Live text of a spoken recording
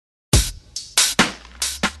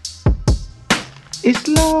It's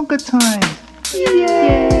longer time.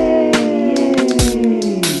 Yay!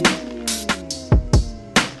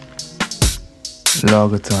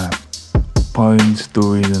 Lager time. Poems,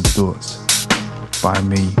 stories and thoughts. By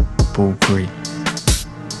me, Paul Cree.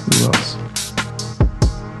 Who else?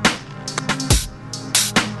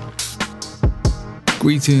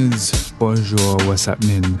 Greetings, bonjour, what's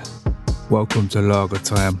happening? Welcome to Lager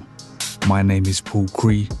Time. My name is Paul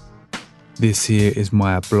Cree. This here is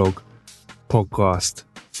my blog, podcast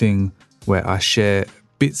thing where I share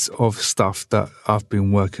bits of stuff that I've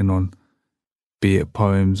been working on, be it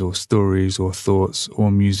poems or stories or thoughts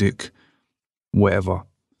or music, whatever.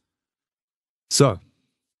 So,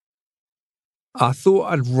 I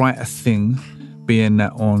thought I'd write a thing, being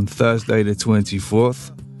that on Thursday the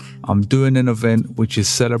 24th, I'm doing an event which is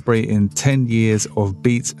celebrating 10 years of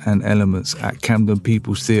Beats and Elements at Camden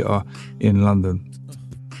People's Theatre in London.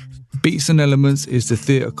 Beats and Elements is the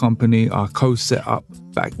theatre company I co-set up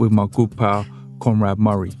back with my good pal Conrad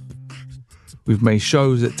Murray. We've made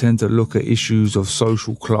shows that tend to look at issues of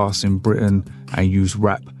social class in Britain and use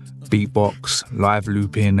rap, beatbox, live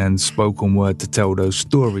looping and spoken word to tell those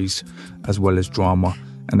stories, as well as drama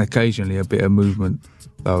and occasionally a bit of movement,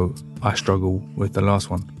 though I struggle with the last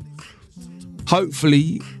one.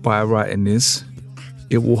 Hopefully, by writing this,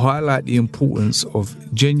 it will highlight the importance of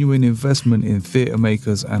genuine investment in theatre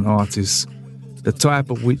makers and artists, the type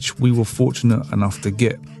of which we were fortunate enough to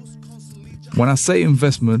get. When I say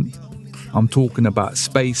investment, I'm talking about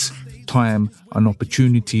space, time, and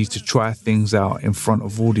opportunities to try things out in front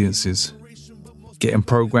of audiences, getting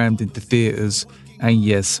programmed into theatres, and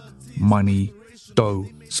yes, money, dough,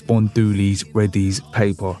 spondoolies, readies,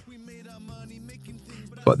 paper.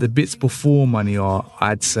 But the bits before money are,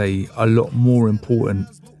 I'd say, a lot more important,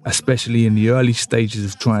 especially in the early stages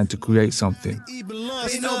of trying to create something. They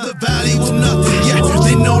know the value of nothing, yeah,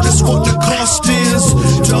 they know just what the cost is.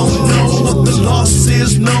 Don't know what the loss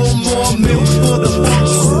is, no more milk for the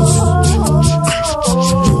bosses.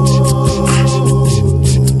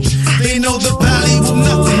 They know the value of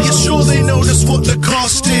nothing, yeah, sure they know just what the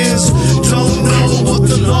cost is. Don't know what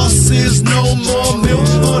the loss is, no more milk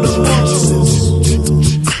for the bosses.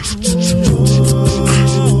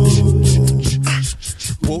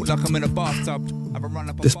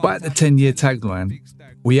 Despite the 10-year tagline,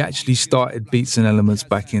 we actually started Beats and Elements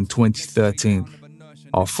back in 2013.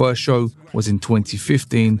 Our first show was in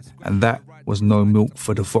 2015, and that was No Milk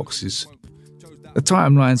for the Foxes. The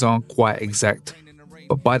timelines aren't quite exact,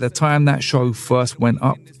 but by the time that show first went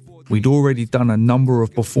up, we'd already done a number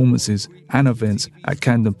of performances and events at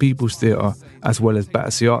Camden People's Theatre, as well as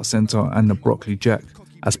Battersea Arts Centre and the Brockley Jack,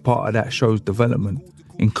 as part of that show's development,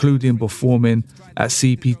 including performing at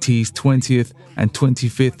CPT's 20th and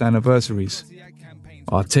 25th anniversaries.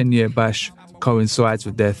 Our 10-year bash coincides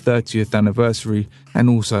with their 30th anniversary and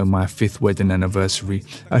also my 5th wedding anniversary,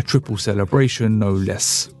 a triple celebration no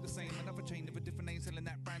less.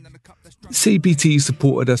 CPT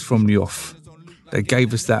supported us from the off. They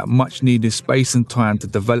gave us that much needed space and time to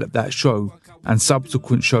develop that show and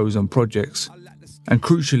subsequent shows and projects. And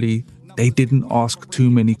crucially, they didn't ask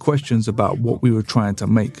too many questions about what we were trying to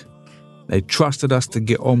make. They trusted us to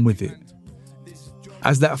get on with it.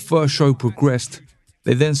 As that first show progressed,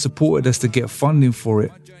 they then supported us to get funding for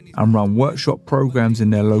it and run workshop programs in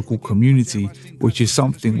their local community, which is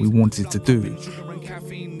something we wanted to do.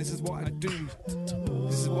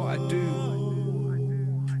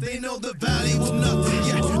 They know the value of nothing,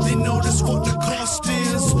 yeah, they know just what the cost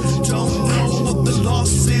is. Don't know what the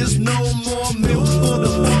loss is, no more milk for the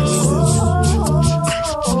bosses.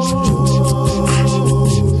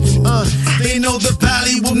 They know the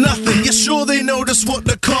value of nothing, yeah, sure they know just what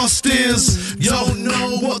the cost is. Don't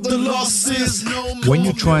know what the loss is, no more. When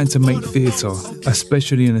you're trying to make theatre,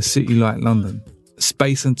 especially in a city like London,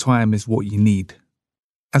 space and time is what you need,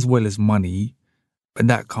 as well as money, but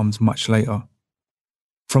that comes much later.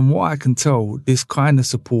 From what I can tell, this kind of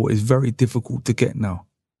support is very difficult to get now.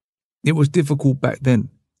 It was difficult back then,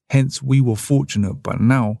 hence we were fortunate, but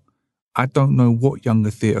now, I don't know what younger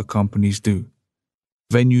theatre companies do.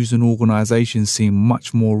 Venues and organisations seem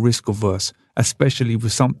much more risk-averse, especially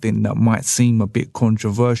with something that might seem a bit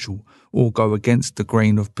controversial or go against the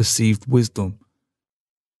grain of perceived wisdom.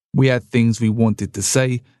 We had things we wanted to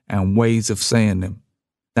say and ways of saying them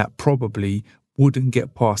that probably wouldn't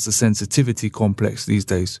get past the sensitivity complex these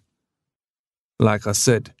days. Like I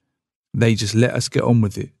said, they just let us get on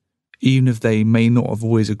with it, even if they may not have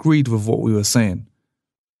always agreed with what we were saying.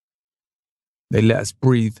 They let us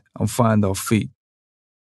breathe and find our feet.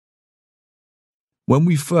 When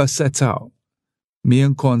we first set out, me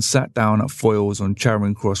and Con sat down at Foyles on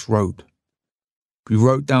Charing Cross Road. We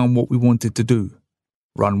wrote down what we wanted to do,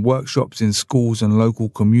 run workshops in schools and local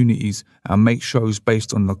communities, and make shows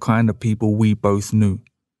based on the kind of people we both knew.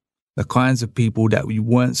 The kinds of people that we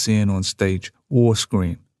weren't seeing on stage or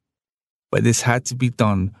screen. But this had to be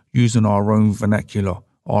done using our own vernacular,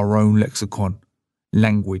 our own lexicon,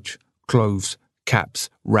 language, clothes, caps,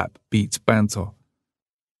 rap, beats, banter.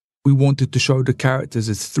 We wanted to show the characters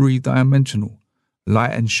as three-dimensional,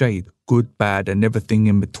 light and shade, good, bad, and everything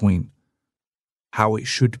in between. How it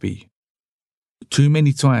should be. Too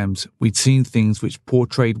many times we'd seen things which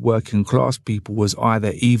portrayed working class people as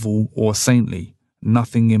either evil or saintly,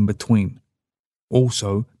 nothing in between.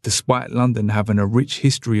 Also, despite London having a rich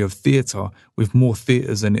history of theatre with more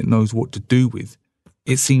theatres than it knows what to do with,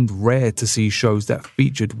 it seemed rare to see shows that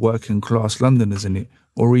featured working class Londoners in it,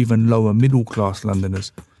 or even lower middle class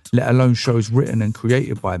Londoners, let alone shows written and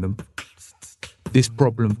created by them. This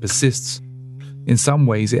problem persists. In some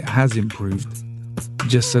ways it has improved,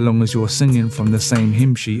 just so long as you're singing from the same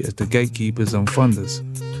hymn sheet as the gatekeepers and funders.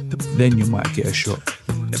 Then you might get a shot.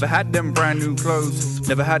 Never had them brand new clothes,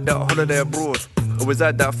 never had that holiday abroad. Always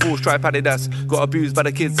had that full stripe Adidas, got abused by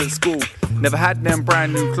the kids at school. Never had them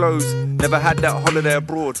brand new clothes, never had that holiday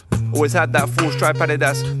abroad. Always had that full stripe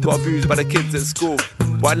Adidas, got abused by the kids at school.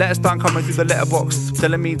 Why letters start coming through the letterbox,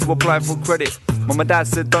 telling me to apply for credit. Mum and dad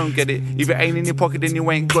said don't get it, if it ain't in your pocket then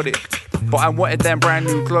you ain't got it. But I wanted them brand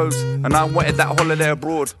new clothes, and I wanted that holiday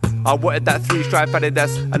abroad. I wanted that 3-stripe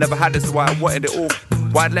Adidas, I never had it so I wanted it all.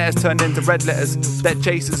 White letters turned into red letters, dead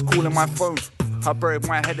chasers calling my phone. I buried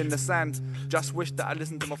my head in the sand, just wished that I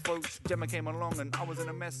listened to my folks. Gemma came along and I was in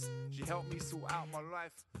a mess. She helped me sort out my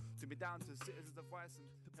life, took me down to citizens' advice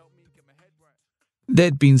and helped me get my head right.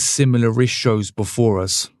 There'd been similar-ish shows before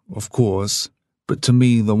us, of course, but to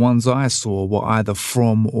me the ones I saw were either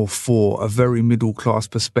from or for a very middle-class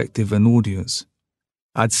perspective and audience.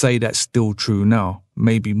 I'd say that's still true now,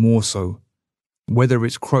 maybe more so. Whether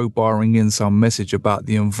it's crowbarring in some message about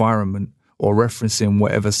the environment or referencing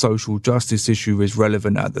whatever social justice issue is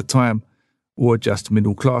relevant at the time, or just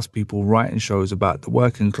middle-class people writing shows about the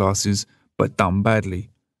working classes, but done badly.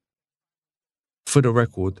 For the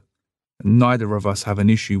record, neither of us have an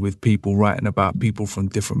issue with people writing about people from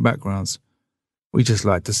different backgrounds. We just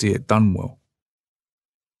like to see it done well.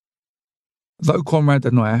 Though Conrad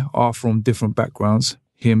and I are from different backgrounds,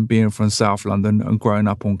 him being from South London and growing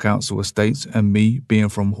up on council estates, and me being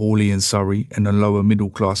from Hawley in Surrey and a lower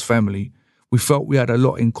middle-class family, we felt we had a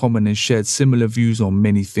lot in common and shared similar views on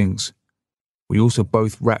many things. We also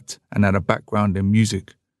both rapped and had a background in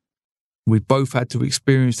music. We both had to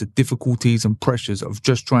experience the difficulties and pressures of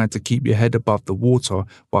just trying to keep your head above the water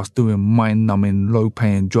whilst doing mind-numbing,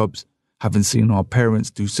 low-paying jobs, having seen our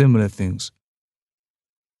parents do similar things.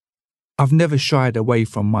 I've never shied away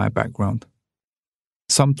from my background.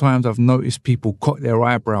 Sometimes I've noticed people cock their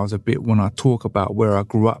eyebrows a bit when I talk about where I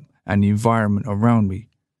grew up and the environment around me,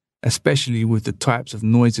 especially with the types of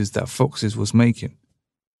noises that Foxes was making.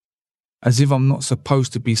 As if I'm not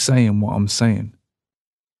supposed to be saying what I'm saying.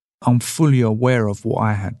 I'm fully aware of what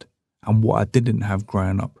I had and what I didn't have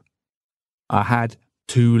growing up. I had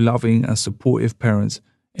 2 loving and supportive parents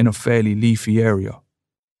in a fairly leafy area.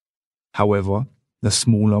 However, the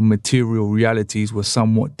smaller material realities were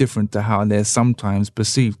somewhat different to how they're sometimes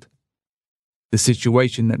perceived. The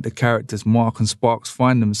situation that the characters Mark and Sparks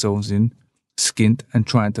find themselves in, skint and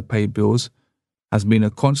trying to pay bills, has been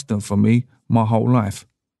a constant for me my whole life.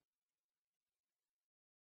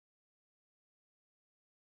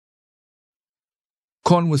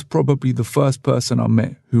 Con was probably the first person I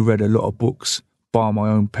met who read a lot of books, bar my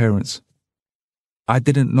own parents. I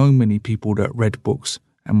didn't know many people that read books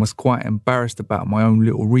and was quite embarrassed about my own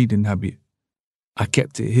little reading habit. I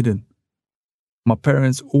kept it hidden. My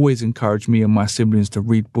parents always encouraged me and my siblings to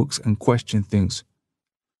read books and question things.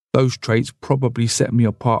 Those traits probably set me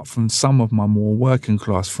apart from some of my more working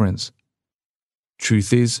class friends.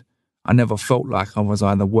 Truth is, I never felt like I was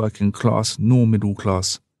either working class nor middle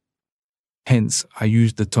class. Hence, I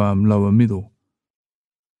used the term lower middle.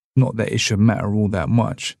 Not that it should matter all that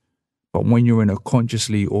much, but when you're in a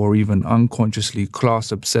consciously or even unconsciously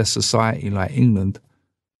class-obsessed society like England,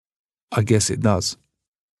 I guess it does.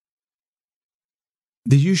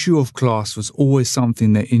 The issue of class was always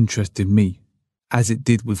something that interested me, as it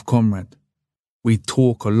did with Conrad. We'd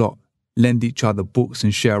talk a lot, lend each other books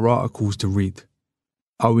and share articles to read.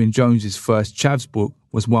 Owen Jones's first Chavs book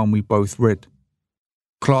was one we both read.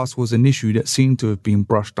 Class was an issue that seemed to have been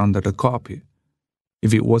brushed under the carpet.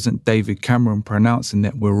 If it wasn't David Cameron pronouncing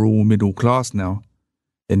that we're all middle class now,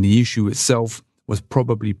 then the issue itself was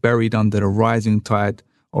probably buried under the rising tide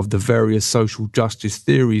of the various social justice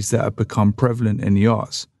theories that have become prevalent in the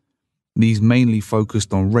arts. These mainly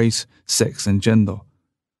focused on race, sex and gender,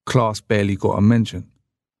 Class barely got a mention.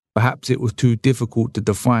 Perhaps it was too difficult to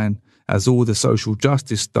define, as all the social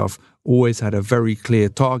justice stuff always had a very clear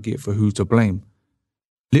target for who to blame.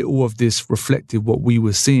 Little of this reflected what we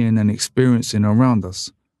were seeing and experiencing around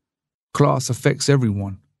us. Class affects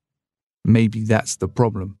everyone. Maybe that's the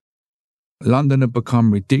problem. London had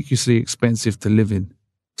become ridiculously expensive to live in.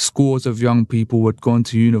 Scores of young people had gone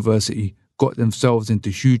to university, got themselves into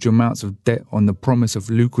huge amounts of debt on the promise of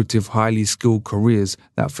lucrative, highly skilled careers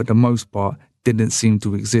that for the most part didn't seem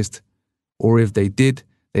to exist. Or if they did,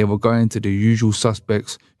 they were going to the usual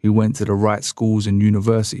suspects who went to the right schools and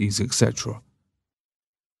universities, etc.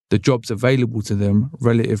 The jobs available to them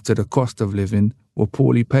relative to the cost of living were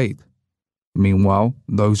poorly paid. Meanwhile,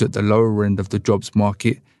 those at the lower end of the jobs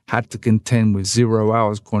market had to contend with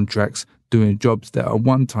 0-hours contracts doing jobs that at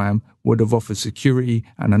one time would have offered security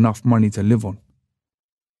and enough money to live on.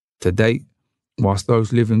 To date, whilst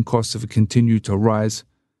those living costs have continued to rise,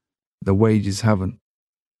 the wages haven't.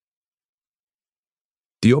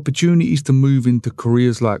 The opportunities to move into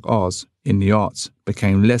careers like ours in the arts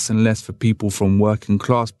became less and less for people from working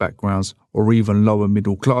class backgrounds or even lower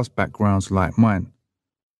middle class backgrounds like mine.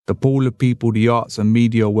 The pool of people the arts and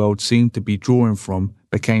media world seemed to be drawing from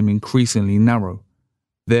became increasingly narrow.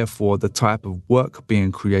 Therefore, the type of work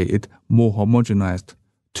being created more homogenized,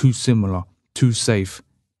 too similar, too safe,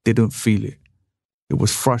 didn't feel it. It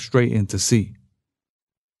was frustrating to see.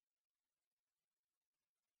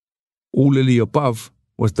 All of the above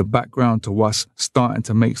was the background to us starting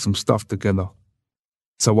to make some stuff together.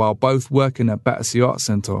 So while both working at Battersea Arts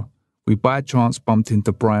Centre, we by chance bumped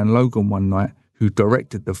into Brian Logan one night, who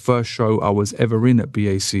directed the first show I was ever in at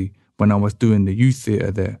BAC when I was doing the youth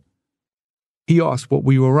theatre there. He asked what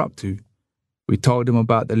we were up to. We told him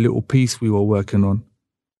about the little piece we were working on.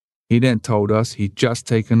 He then told us he'd just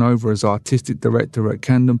taken over as artistic director at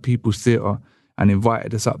Camden People's Theatre and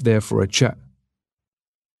invited us up there for a chat.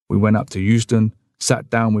 We went up to Euston, sat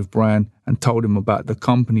down with Brian and told him about the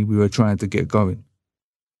company we were trying to get going.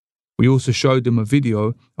 We also showed him a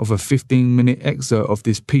video of a 15-minute excerpt of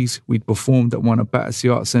this piece we'd performed at one of Battersea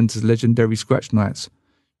Arts Centre's legendary scratch nights,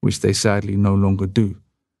 which they sadly no longer do.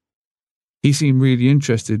 He seemed really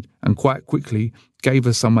interested and quite quickly gave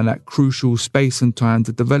us some of that crucial space and time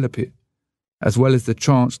to develop it, as well as the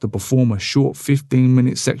chance to perform a short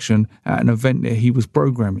 15-minute section at an event that he was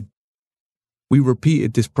programming. We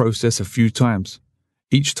repeated this process a few times,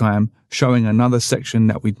 each time showing another section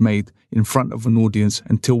that we'd made in front of an audience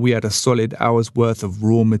until we had a solid hour's worth of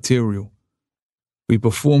raw material. We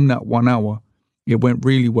performed that 1 hour. It went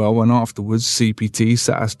really well, and afterwards CPT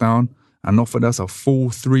sat us down and offered us a full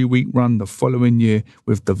 3-week run the following year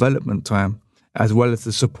with development time, as well as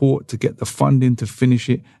the support to get the funding to finish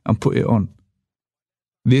it and put it on.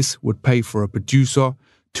 This would pay for a producer,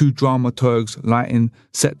 2 dramaturgs, lighting,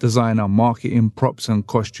 set designer, marketing, props and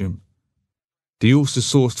costume. They also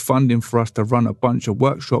sourced funding for us to run a bunch of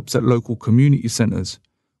workshops at local community centres,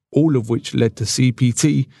 all of which led to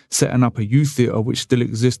CPT setting up a youth theatre which still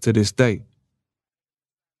exists to this day.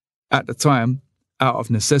 At the time, out of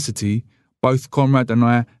necessity, both Conrad and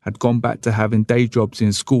I had gone back to having day jobs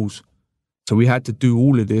in schools, so we had to do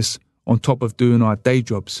all of this on top of doing our day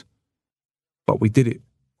jobs. But we did it,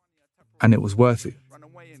 and it was worth it.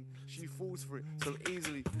 She falls for it so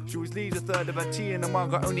easily. She always leaves a third of her tea in the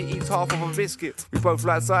mug, I only eats half of a biscuit. We both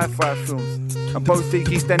like sci-fi films, and both think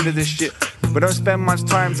EastEnders is shit. We don't spend much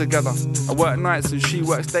time together. I work nights and she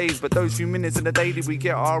works days, but those few minutes in the day that we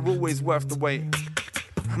get are always worth the wait.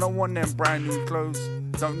 I don't want them brand new clothes,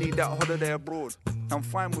 don't need that holiday abroad. I'm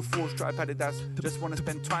fine with 4-stripe Adidas, just wanna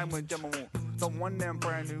spend time with Gemma more. Don't want them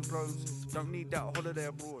brand new clothes, don't need that holiday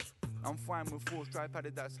abroad. I'm fine with 4-stripe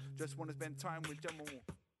Adidas, just wanna spend time with Gemma more.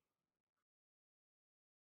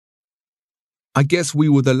 I guess we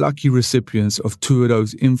were the lucky recipients of 2 of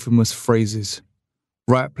those infamous phrases.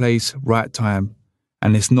 Right place, right time,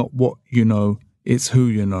 and it's not what you know, it's who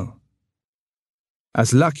you know.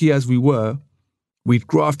 As lucky as we were, we'd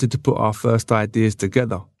grafted to put our first ideas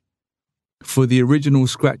together. For the original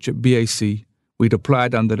scratch at BAC, we'd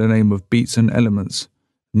applied under the name of Beats and Elements,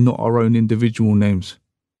 not our own individual names.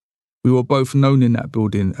 We were both known in that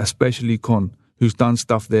building, especially Con, who's done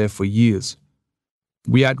stuff there for years.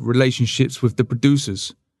 We had relationships with the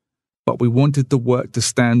producers, but we wanted the work to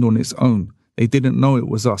stand on its own. They didn't know it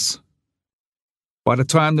was us. By the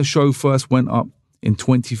time the show first went up in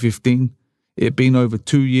 2015, it had been over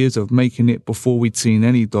 2 years of making it before we'd seen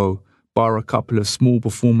any dough, bar a couple of small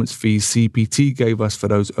performance fees CPT gave us for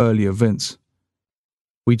those early events.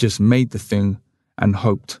 We just made the thing and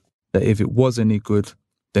hoped that if it was any good,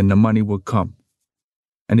 then the money would come.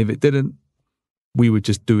 And if it didn't, we would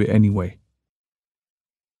just do it anyway.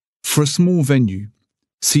 For a small venue,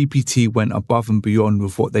 CPT went above and beyond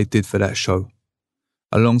with what they did for that show.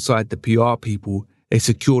 Alongside the PR people, they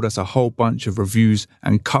secured us a whole bunch of reviews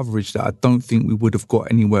and coverage that I don't think we would have got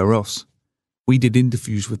anywhere else. We did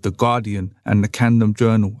interviews with The Guardian and the Camden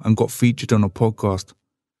Journal and got featured on a podcast.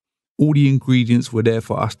 All the ingredients were there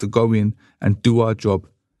for us to go in and do our job,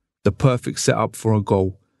 the perfect setup for a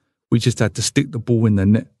goal. We just had to stick the ball in the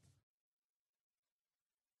net.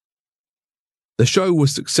 The show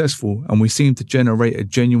was successful and we seemed to generate a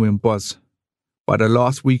genuine buzz. By the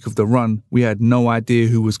last week of the run, we had no idea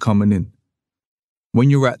who was coming in. When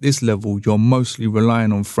you're at this level, you're mostly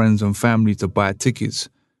relying on friends and family to buy tickets,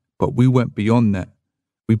 but we went beyond that.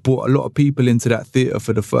 We brought a lot of people into that theatre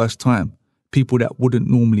for the first time, people that wouldn't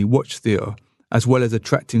normally watch theatre, as well as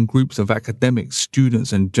attracting groups of academics,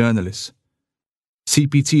 students and journalists.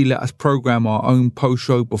 CPT let us program our own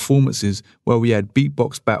post-show performances where we had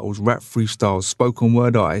beatbox battles, rap freestyles, spoken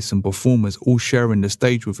word artists and performers all sharing the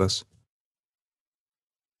stage with us.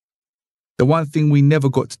 The one thing we never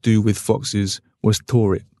got to do with Foxes was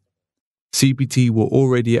tour it. CPT were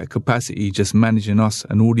already at capacity just managing us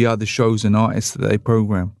and all the other shows and artists that they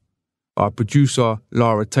program. Our producer,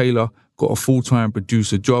 Lara Taylor, got a full-time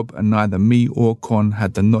producer job and neither me or Con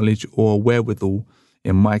had the knowledge or wherewithal,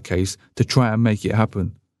 in my case, to try and make it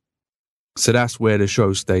happen. So that's where the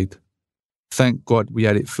show stayed. Thank God we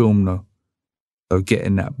had it filmed though. Though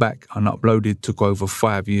getting that back and uploaded took over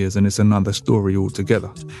 5 years and it's another story altogether.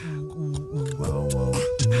 We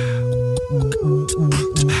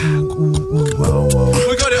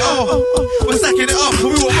got it all, we're stacking it up, we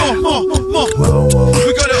want more.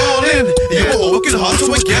 We got it all in, and we're all working hard,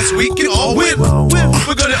 so I guess we can all win.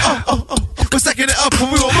 We got it all, we're stacking it up,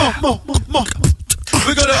 and we want more.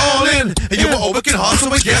 We got it all in, and we're all working hard, so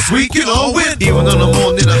I guess we can all win. Even on the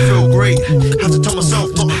morning I feel great, had to tell myself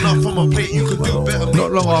not enough on my plate, you could do better.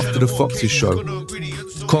 Not long after the Foxes show,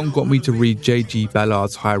 Con got me to read J.G.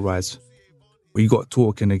 Ballard's High Rise. We got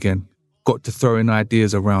talking again, got to throwing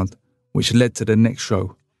ideas around, which led to the next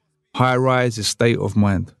show, High Rise is State of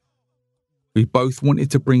Mind. We both wanted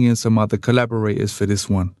to bring in some other collaborators for this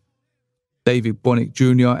one. David Bonnick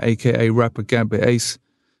Jr., aka rapper Gambit Ace,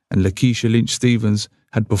 and Lakeisha Lynch-Stevens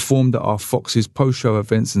had performed at our Foxes post-show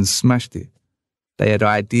events and smashed it. They had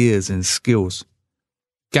ideas and skills.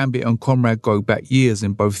 Gambit and Conrad go back years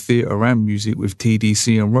in both theatre and music with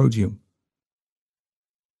TDC and Rhodium.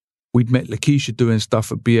 We'd met Lakeisha doing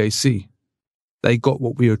stuff at BAC. They got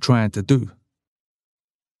what we were trying to do.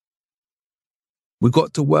 We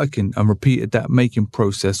got to working and repeated that making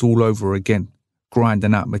process all over again,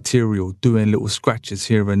 grinding out material, doing little scratches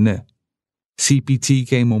here and there. CPT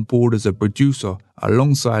came on board as a producer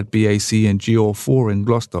alongside BAC and GR4 in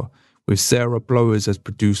Gloucester, with Sarah Blowers as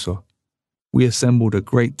producer. We assembled a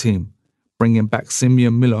great team, bringing back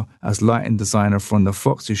Simeon Miller as lighting designer from the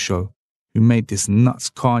Foxes show, who made this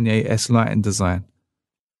nuts Kanye-esque lighting design.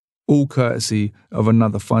 All courtesy of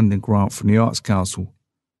another funding grant from the Arts Council.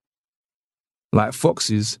 Like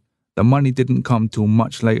Foxes, the money didn't come till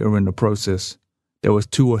much later in the process. There was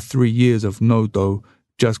 2 or 3 years of no dough,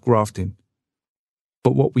 just grafting.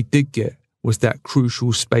 But what we did get was that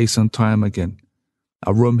crucial space and time again.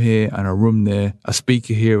 A room here and a room there, a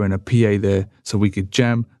speaker here and a PA there, so we could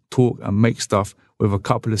jam, talk and make stuff with a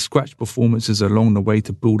couple of scratch performances along the way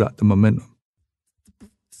to build up the momentum.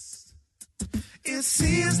 It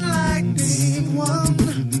seems like day one,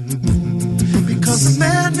 because the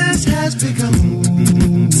madness has begun.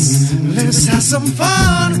 Let's have some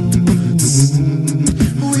fun.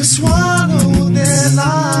 We swallow their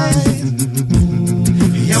lies.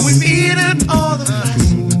 Yeah, we've eaten all the flesh.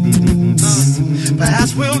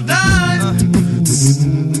 Perhaps we'll die.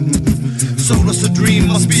 Sold us a dream,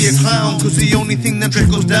 must be a clown, cause the only thing that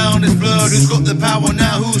trickles down is blood. Who's got the power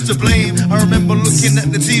now, who's to blame? I remember looking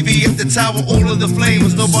at the TV at the tower, all of the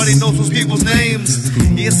flames. Nobody knows those people's names.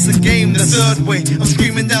 It's a game, the third way. I'm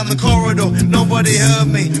screaming down the corridor, nobody heard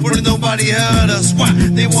me. Well, nobody heard us. Why?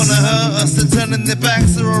 They wanna hurt us. They're turning their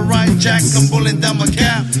backs, they're alright, Jack. I'm pulling down my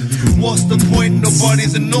cap. What's the point?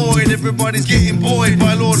 Nobody's annoyed. Everybody's getting buoyed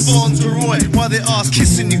by Lord Fauntleroy. Why they ask,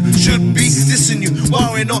 kissing you, should be dissing you.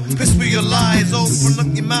 Why we're not pissed with your lies? Open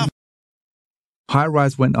up your mouth. High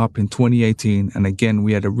Rise went up in 2018 and again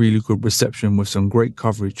we had a really good reception with some great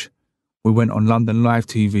coverage. We went on London Live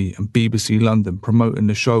TV and BBC London promoting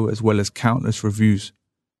the show as well as countless reviews.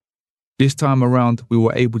 This time around we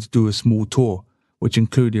were able to do a small tour, which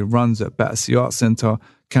included runs at Battersea Arts Centre,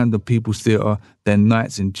 Camden People's Theatre, then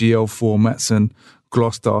nights in GL4 Matson,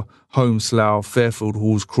 Gloucester, Home Slough, Fairfield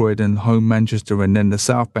Halls, Croydon, Home Manchester and then the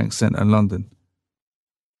South Bank Centre London.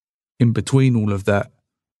 In between all of that,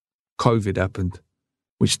 COVID happened.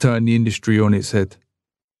 which turned the industry on its head.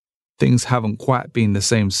 Things haven't quite been the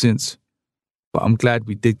same since, but I'm glad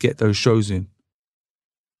we did get those shows in.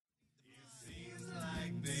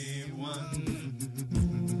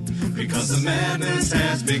 Because the madness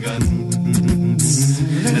has begun.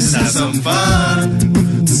 Let's have some fun.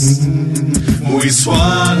 We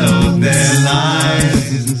swallowed their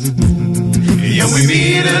lies. Yeah, we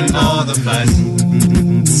needed all the flights.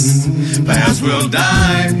 Perhaps we'll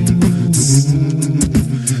die.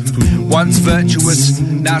 Once virtuous,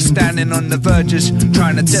 now standing on the verges,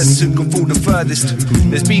 trying to test who can fall the furthest.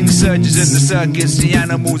 There's been surges in the circus, the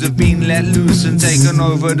animals have been let loose and taken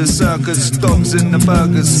over the circus. Dogs in the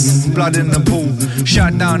burgers, blood in the pool,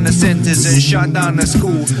 shut down the centres and shut down the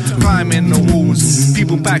school. Climbing the walls,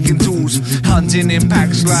 people packing tools, hunting in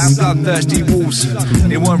packs like bloodthirsty wolves.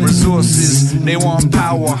 They want resources, they want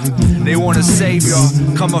power, they want a saviour,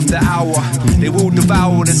 come off the hour. They will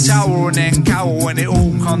devour the tower and then cower when it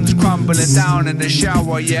all comes crumbling down in the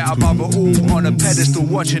shower. Yeah, above it all, on a pedestal,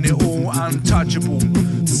 watching it all untouchable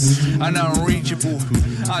and unreachable,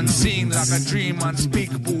 unseen like a dream,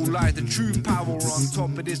 unspeakable, like the true power on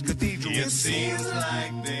top of this cathedral. It seems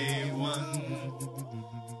like they won.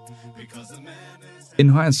 Because the man is... In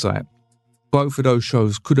hindsight, both of those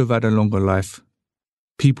shows could have had a longer life.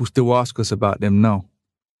 People still ask us about them now.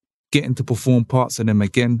 Getting to perform parts of them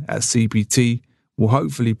again at CBT will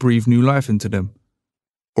hopefully breathe new life into them,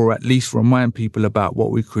 or at least remind people about what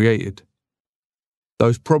we created.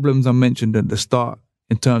 Those problems I mentioned at the start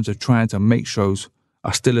in terms of trying to make shows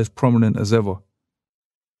are still as prominent as ever.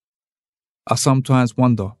 I sometimes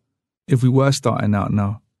wonder, if we were starting out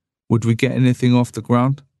now, would we get anything off the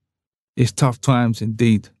ground? It's tough times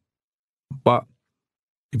indeed. But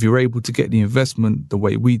if you're able to get the investment the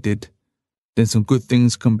way we did, then some good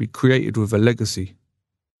things can be created with a legacy.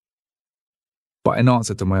 But in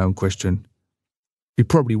answer to my own question, we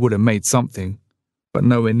probably would have made something, but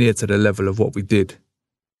nowhere near to the level of what we did.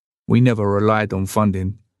 We never relied on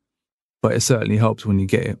funding, but it certainly helps when you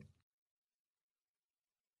get it.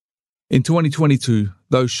 In 2022,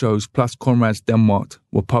 those shows plus Conrad's Denmark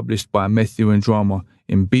were published by Matthew and Drama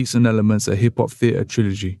in Beats and Elements, a hip-hop theatre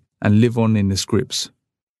trilogy, and live on in the scripts.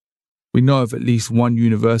 We know of at least one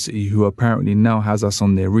university who apparently now has us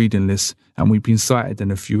on their reading list, and we've been cited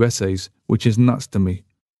in a few essays, which is nuts to me.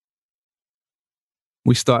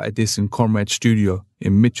 We started this in Conrad's studio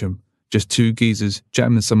in Mitcham, just two geezers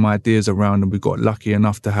jamming some ideas around, and we got lucky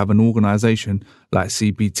enough to have an organisation like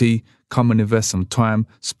CBT come and invest some time,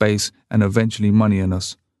 space and eventually money in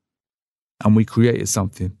us. And we created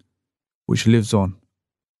something which lives on.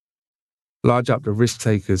 Large up the risk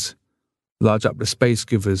takers, large up the space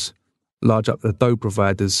givers, large up the dough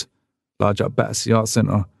providers, large up Battersea Arts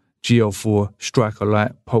Centre, GL4, Striker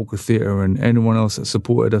Light, Polka Theatre and anyone else that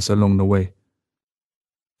supported us along the way.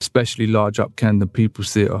 Especially large up Camden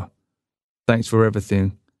People's Theatre. Thanks for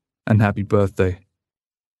everything and happy birthday.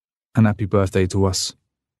 And happy birthday to us.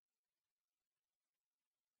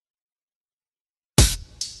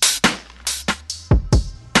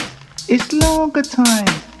 It's longer time.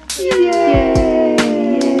 Yay!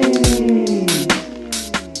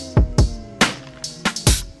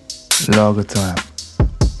 Lager Time.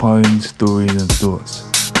 Poems, stories and thoughts.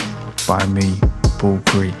 By me, Paul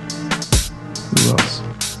Cree. Who else?